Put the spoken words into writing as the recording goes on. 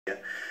You're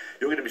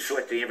going to be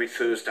selecting every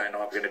Thursday night.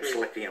 We're going to be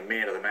selecting a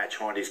man of the match.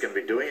 Hindy's going to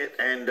be doing it,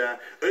 and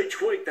each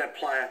week that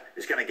player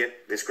is going to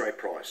get this great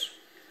prize.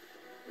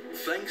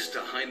 Thanks to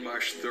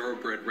Hindmarsh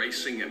Thoroughbred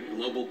Racing and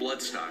Global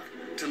Bloodstock,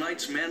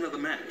 tonight's man of the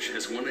match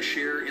has won a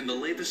share in the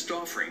latest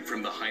offering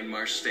from the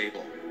Hindmarsh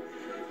stable.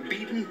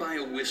 Beaten by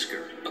a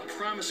Whisker, a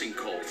promising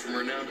colt from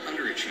renowned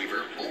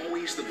underachiever,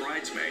 always the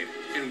bridesmaid,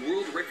 and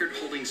world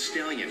record-holding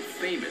stallion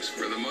famous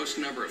for the most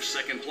number of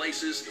second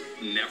places,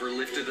 never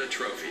lifted a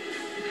trophy.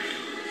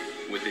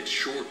 With its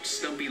short,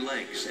 stumpy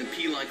legs and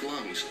pea-like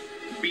lungs,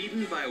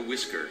 Beaten by a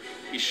Whisker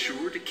is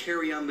sure to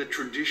carry on the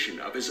tradition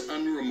of his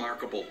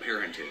unremarkable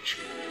parentage,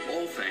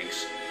 all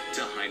thanks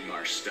to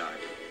Hindmarsh stud,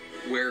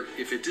 where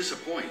if it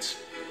disappoints,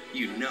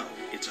 you know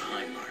it's a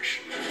Hindmarsh.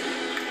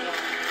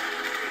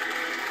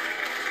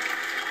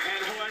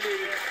 And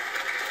Hindy,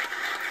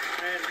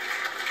 and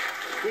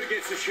who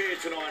gets the share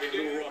tonight in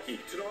Little Rocky?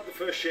 Tonight the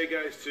first share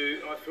goes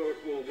to, I thought,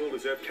 well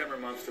deserved,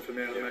 Cameron Munster for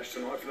man of the match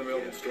tonight for the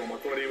Melbourne Storm. I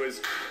thought he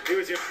was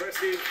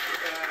impressive.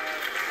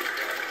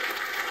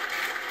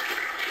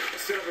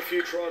 Set up a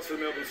few tries for the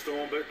Melbourne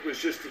Storm, but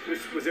was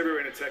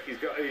everywhere in attack. He's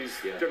got his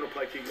general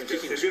play kick. He was a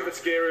bit of a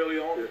scare early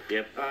on.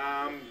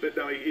 But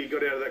no, he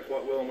got out of that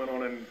quite well and went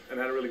on and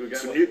had a really good game.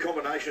 Some new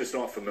combinations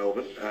tonight for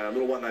Melbourne.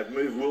 Little one, they've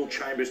moved Will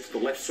Chambers to the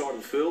left side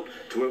of the field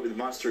to work with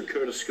Munster and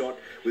Curtis Scott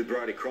with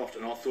Brodie Croft,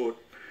 and I thought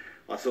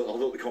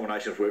the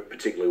combinations worked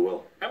particularly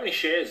well. How many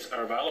shares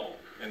are available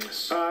in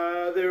this?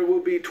 There will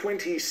be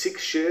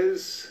 26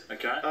 shares.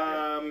 Okay.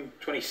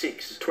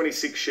 26.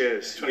 26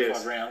 shares.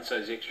 25 rounds, so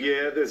there's extra.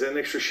 Yeah, there's an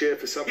extra share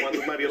for someone,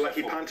 maybe a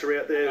lucky punter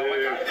out there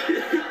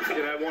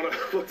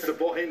who wants to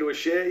buy into a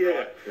share.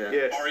 Yeah. Right.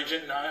 Yes.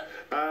 Origin, no.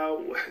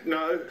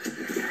 No. Okay,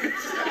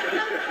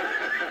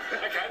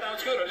 no,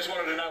 it's good. I just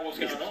wanted to know what's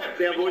going on.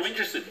 Now, I'm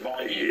interested in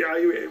buying in.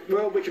 Yeah,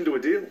 well, we can do a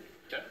deal.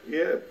 Okay.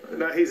 Yeah.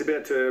 No, he's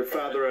about to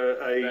father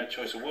a Bad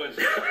choice of words.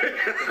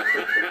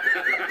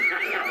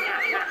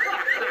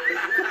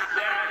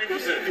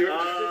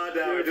 Oh,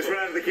 no, just run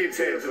out of the kids'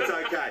 hands. It's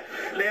okay.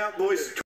 Now, boys.